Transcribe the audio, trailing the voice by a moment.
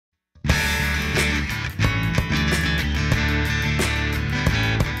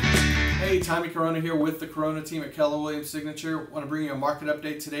Tommy Corona here with the Corona team at Keller Williams Signature. I want to bring you a market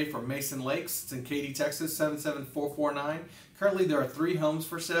update today from Mason Lakes. It's in Katy, Texas, 77449. Currently there are 3 homes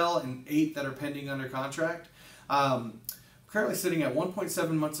for sale and 8 that are pending under contract. Currently sitting at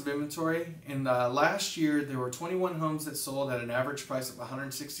 1.7 months of inventory. And last year there were 21 homes that sold at an average price of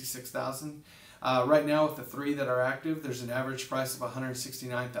 $166,000. Right now with the 3 that are active, there's an average price of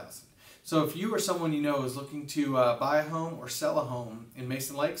 $169,000. So if you or someone you know is looking to buy a home or sell a home in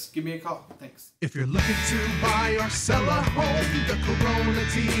Mason Lakes, give me a call. Thanks. If you're looking to buy or sell a home, the Corona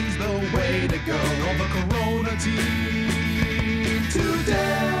team's the way to go. Call the Corona team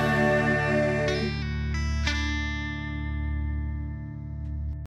today.